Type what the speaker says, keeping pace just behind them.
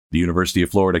The University of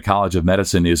Florida College of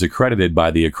Medicine is accredited by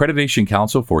the Accreditation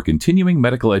Council for Continuing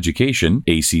Medical Education,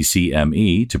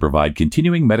 ACCME, to provide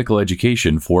continuing medical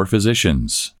education for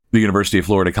physicians. The University of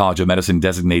Florida College of Medicine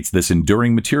designates this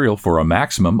enduring material for a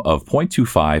maximum of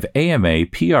 0.25 AMA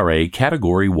PRA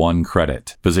Category 1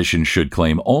 credit. Physicians should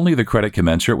claim only the credit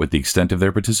commensurate with the extent of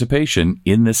their participation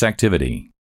in this activity.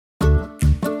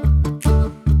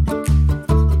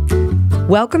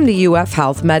 Welcome to UF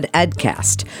Health Med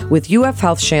Edcast with UF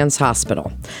Health Shands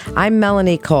Hospital. I'm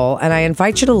Melanie Cole, and I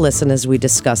invite you to listen as we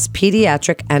discuss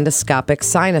pediatric endoscopic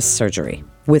sinus surgery.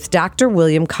 With Dr.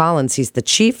 William Collins, he's the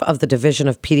chief of the Division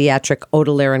of Pediatric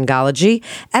Otolaryngology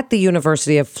at the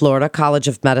University of Florida College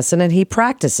of Medicine, and he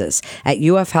practices at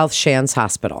UF Health Shands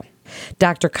Hospital.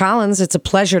 Dr. Collins, it's a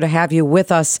pleasure to have you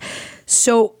with us.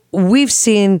 So, we've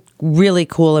seen really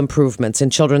cool improvements in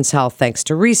children's health thanks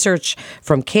to research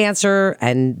from cancer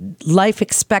and life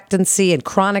expectancy and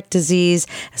chronic disease,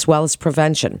 as well as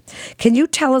prevention. Can you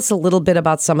tell us a little bit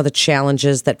about some of the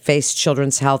challenges that face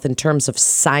children's health in terms of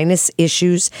sinus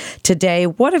issues today?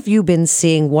 What have you been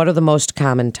seeing? What are the most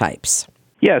common types?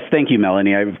 Yes, thank you,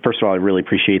 Melanie. First of all, I really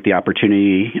appreciate the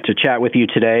opportunity to chat with you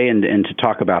today and to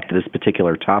talk about this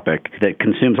particular topic that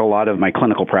consumes a lot of my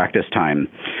clinical practice time.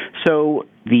 So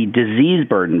the disease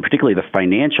burden, particularly the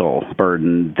financial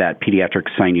burden that pediatric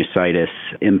sinusitis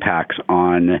impacts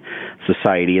on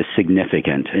society is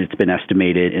significant. It's been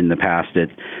estimated in the past at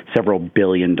several $1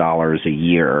 billion a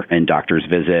year in doctor's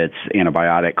visits,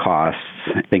 antibiotic costs,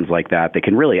 things like that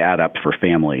can really add up for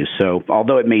families. So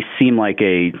although it may seem like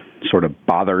a sort of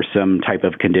bothersome type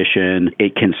of condition,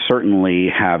 it can certainly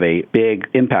have a big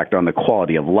impact on the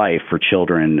quality of life for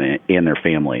children and their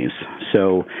families.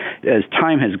 So as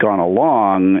time has gone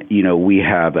along, we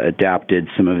have adapted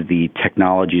some of the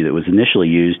technology that was initially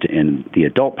used in the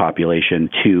adult population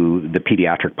to the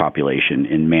pediatric population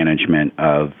in management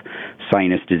of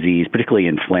sinus disease, particularly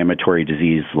inflammatory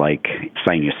disease like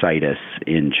sinusitis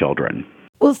in children.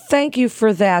 Well, thank you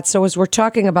for that. So as we're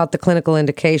talking about the clinical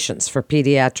indications for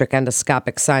pediatric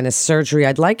endoscopic sinus surgery,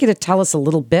 I'd like you to tell us a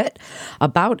little bit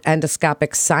about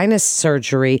endoscopic sinus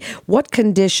surgery. What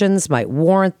conditions might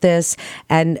warrant this,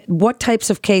 and what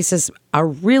types of cases are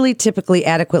really typically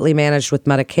adequately managed with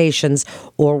medications,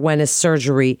 or when is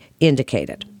surgery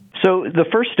indicated? So the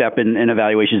first step in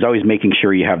evaluation is always making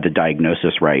sure you have the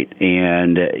diagnosis right.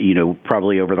 And,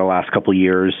 probably over the last couple of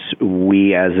years,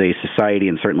 we as a society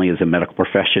and certainly as a medical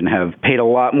profession have paid a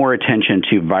lot more attention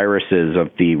to viruses of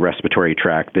the respiratory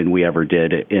tract than we ever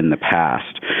did in the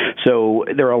past. So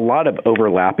there are a lot of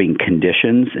overlapping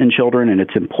conditions in children, and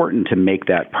it's important to make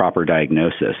that proper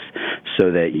diagnosis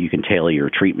so that you can tailor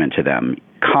your treatment to them.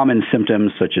 Common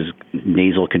symptoms such as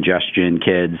nasal congestion,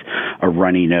 kids, a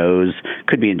runny nose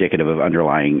could be indicative of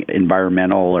underlying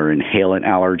environmental or inhalant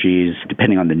allergies.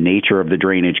 Depending on the nature of the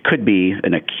drainage, could be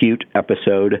an acute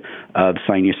episode of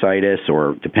sinusitis,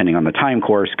 or depending on the time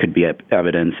course, could be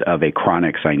evidence of a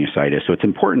chronic sinusitis. So it's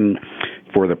important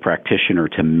for the practitioner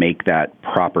to make that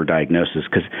proper diagnosis,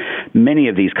 because many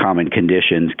of these common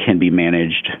conditions can be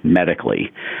managed medically.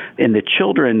 In the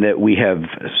children that we have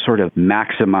sort of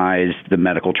maximized the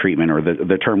medical treatment, or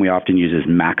the term we often use is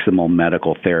maximal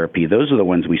medical therapy, those are the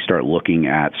ones we start looking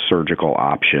at surgical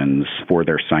options for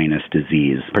their sinus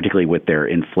disease, particularly with their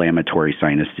inflammatory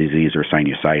sinus disease or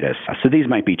sinusitis. So these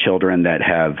might be children that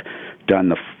have done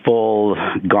the full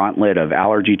gauntlet of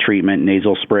allergy treatment,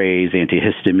 nasal sprays,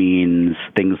 antihistamines,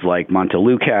 things like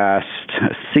Montelukast,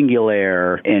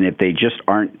 Singulair, and if they just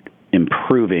aren't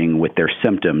improving with their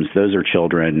symptoms, those are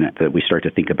children that we start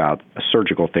to think about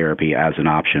surgical therapy as an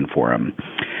option for them.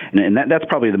 And that's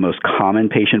probably the most common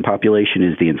patient population,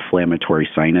 is the inflammatory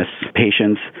sinus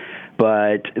patients.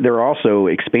 But there are also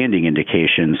expanding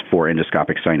indications for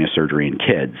endoscopic sinus surgery in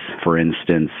kids. For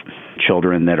instance,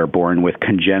 children that are born with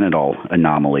congenital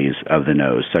anomalies of the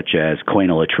nose, such as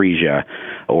choanal atresia,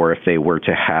 or if they were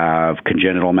to have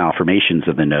congenital malformations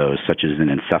of the nose, such as an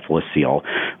encephalocele.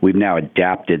 We've now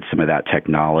adapted some of that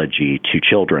technology to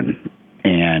children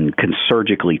and can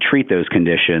surgically treat those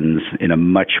conditions in a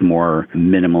much more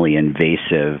minimally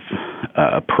invasive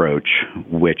approach,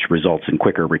 which results in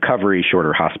quicker recovery,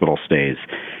 shorter hospital stays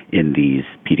in these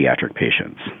pediatric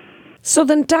patients. So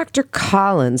then, Dr.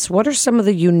 Collins, what are some of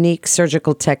the unique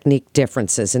surgical technique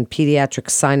differences in pediatric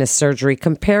sinus surgery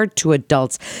compared to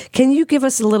adults? Can you give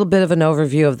us a little bit of an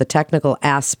overview of the technical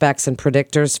aspects and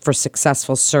predictors for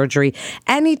successful surgery?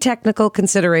 Any technical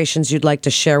considerations you'd like to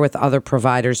share with other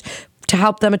providers to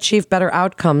help them achieve better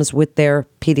outcomes with their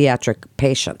pediatric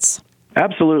patients?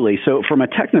 Absolutely. So from a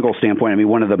technical standpoint,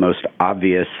 one of the most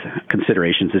obvious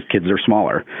considerations is kids are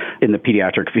smaller. In the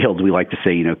pediatric field, we like to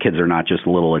say, kids are not just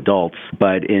little adults,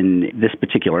 but in this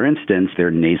particular instance,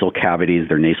 their nasal cavities,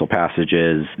 their nasal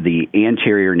passages, the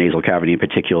anterior nasal cavity in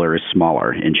particular is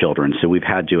smaller in children. So we've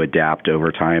had to adapt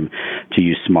over time to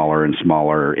use smaller and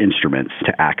smaller instruments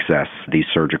to access these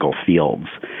surgical fields.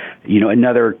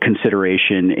 Another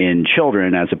consideration in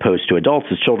children as opposed to adults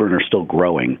is children are still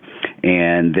growing.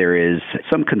 And there is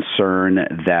some concern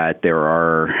that there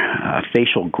are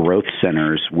facial growth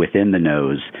centers within the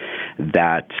nose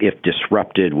that, if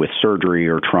disrupted with surgery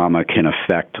or trauma, can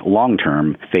affect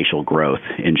long-term facial growth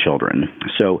in children.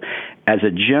 So as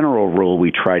a general rule,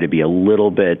 we try to be a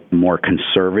little bit more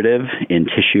conservative in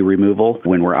tissue removal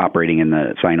when we're operating in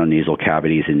the sinonasal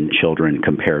cavities in children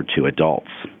compared to adults.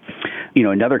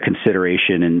 Another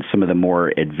consideration in some of the more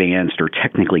advanced or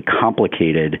technically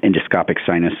complicated endoscopic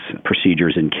sinus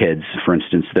procedures in kids, for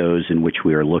instance, those in which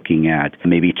we are looking at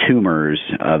maybe tumors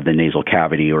of the nasal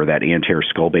cavity or that anterior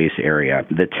skull base area,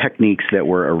 the techniques that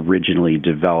were originally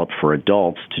developed for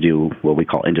adults to do what we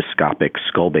call endoscopic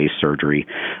skull base surgery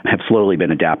have slowly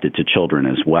been adapted to children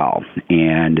as well.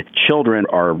 And children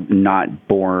are not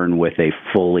born with a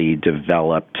fully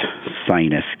developed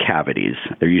sinus cavities.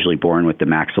 They're usually born with the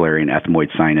maxillary and ethmoid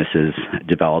sinuses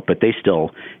develop, but they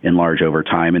still enlarge over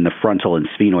time, and the frontal and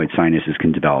sphenoid sinuses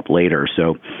can develop later.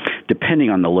 So depending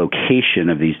on the location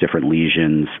of these different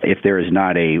lesions, if there is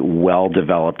not a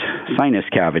well-developed sinus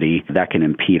cavity, that can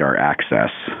impede our access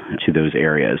to those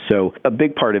areas. So a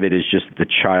big part of it is just the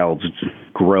child's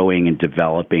growing and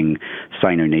developing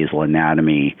sinonasal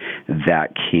anatomy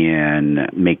that can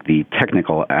make the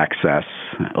technical access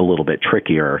a little bit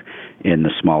trickier in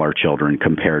the smaller children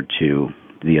compared to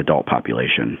the adult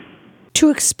population.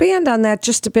 To expand on that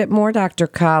just a bit more, Dr.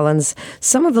 Collins,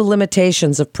 some of the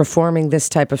limitations of performing this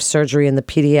type of surgery in the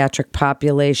pediatric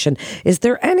population, is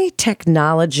there any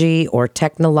technology or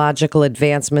technological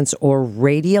advancements or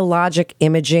radiologic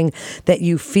imaging that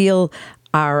you feel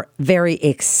are very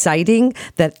exciting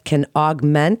that can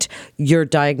augment your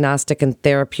diagnostic and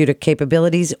therapeutic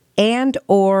capabilities, and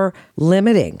or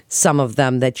limiting some of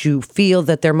them that you feel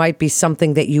that there might be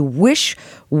something that you wish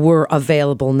were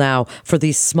available now for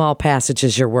these small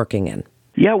passages you're working in?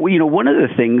 Yeah, well, one of the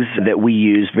things that we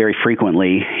use very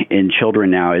frequently in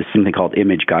children now is something called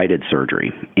image-guided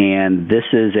surgery. And this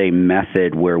is a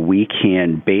method where we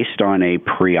can, based on a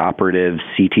preoperative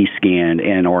CT scan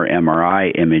and or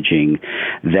MRI imaging,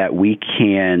 that we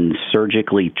can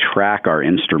surgically track our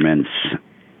instruments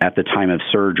at the time of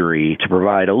surgery to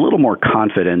provide a little more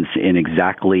confidence in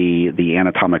exactly the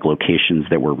anatomic locations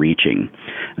that we're reaching.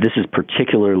 This is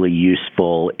particularly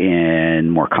useful in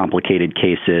more complicated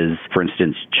cases. For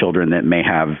instance, children that may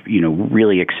have,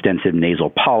 really extensive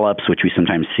nasal polyps, which we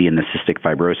sometimes see in the cystic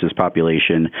fibrosis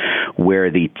population,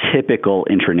 where the typical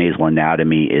intranasal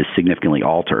anatomy is significantly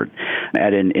altered.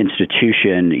 At an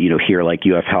institution, here like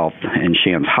UF Health and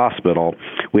Shands Hospital,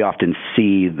 we often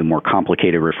see the more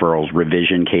complicated referrals,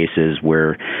 revision cases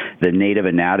where the native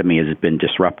anatomy has been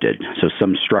disrupted. So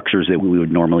some structures that we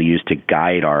would normally use to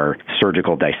guide our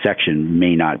surgical dissection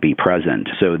may not be present.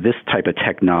 So this type of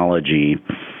technology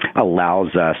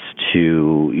allows us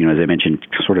to, as I mentioned,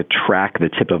 sort of track the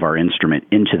tip of our instrument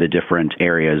into the different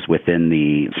areas within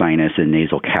the sinus and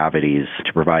nasal cavities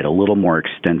to provide a little more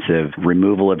extensive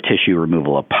removal of tissue,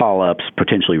 removal of polyps,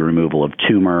 potentially removal of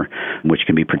tumor, which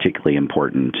can be particularly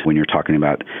important when you're talking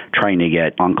about trying to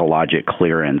get oncologic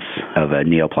clearance of a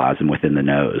neoplasm within the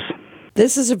nose.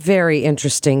 This is a very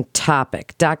interesting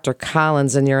topic. Dr.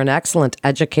 Collins, and you're an excellent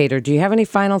educator. Do you have any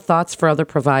final thoughts for other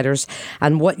providers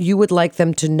on what you would like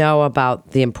them to know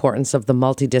about the importance of the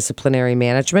multidisciplinary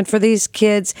management for these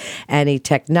kids? Any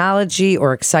technology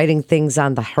or exciting things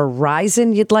on the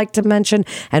horizon you'd like to mention?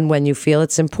 And when you feel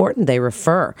it's important, they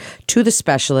refer to the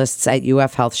specialists at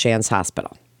UF Health Shands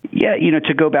Hospital. Yeah,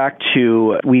 to go back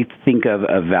to, we think of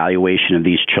evaluation of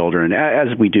these children, as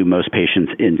we do most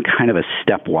patients, in kind of a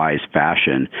stepwise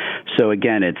fashion. So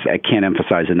again, I can't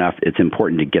emphasize enough, it's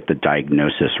important to get the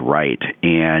diagnosis right.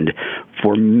 And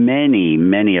for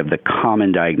many of the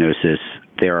common diagnoses,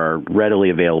 there are readily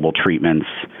available treatments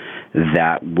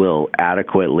that will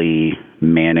adequately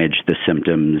manage the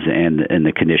symptoms and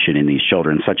the condition in these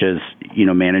children, such as,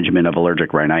 management of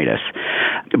allergic rhinitis.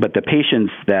 But the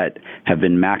patients that have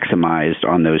been maximized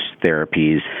on those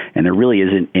therapies, and there really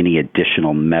isn't any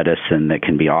additional medicine that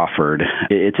can be offered,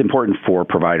 it's important for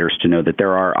providers to know that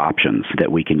there are options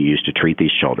that we can use to treat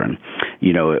these children.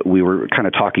 We were kind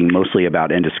of talking mostly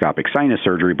about endoscopic sinus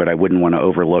surgery, but I wouldn't want to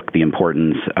overlook the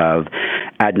importance of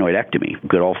adenoidectomy.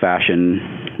 Good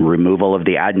old-fashioned removal of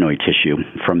the adenoid tissue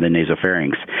from the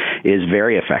nasopharynx is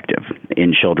very effective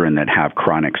in children that have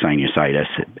chronic sinusitis.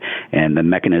 And the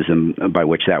mechanism by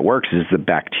which that works is the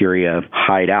bacteria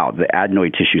hide out. The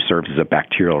adenoid tissue serves as a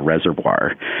bacterial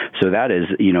reservoir. So that is,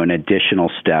 an additional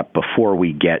step before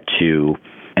we get to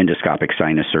endoscopic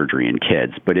sinus surgery in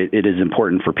kids. But it is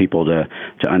important for people to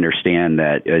understand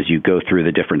that as you go through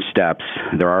the different steps,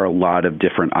 there are a lot of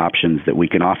different options that we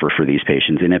can offer for these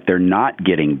patients. And if they're not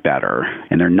getting better,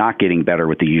 and they're not getting better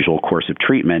with the usual course of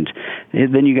treatment,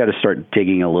 then you got to start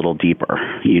digging a little deeper.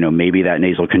 Maybe that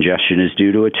nasal congestion is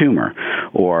due to a tumor,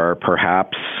 or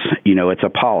perhaps, it's a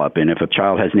polyp. And if a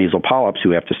child has nasal polyps,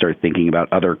 we have to start thinking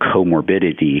about other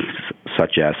comorbidities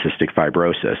such as cystic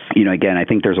fibrosis. Again, I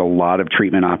think there's a lot of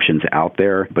treatment options out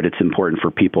there, but it's important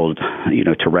for people,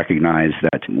 to recognize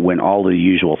that when all the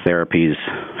usual therapies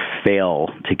fail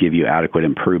to give you adequate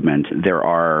improvement, there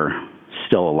are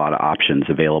still a lot of options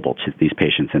available to these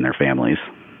patients and their families.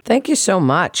 Thank you so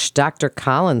much, Dr.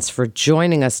 Collins, for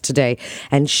joining us today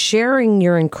and sharing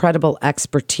your incredible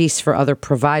expertise for other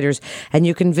providers. And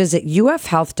you can visit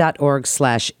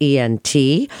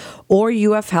ufhealth.org/ENT or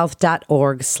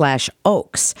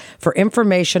ufhealth.org/OAKS for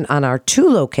information on our 2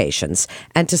 locations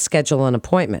and to schedule an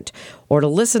appointment. Or to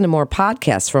listen to more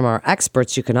podcasts from our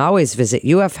experts, you can always visit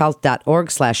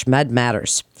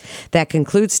ufhealth.org/medmatters. That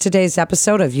concludes today's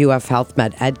episode of UF Health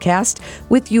Med Edcast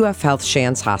with UF Health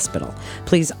Shands Hospital.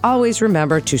 Please always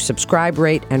remember to subscribe,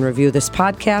 rate, and review this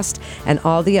podcast and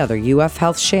all the other UF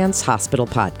Health Shands Hospital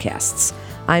podcasts.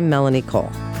 I'm Melanie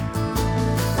Cole.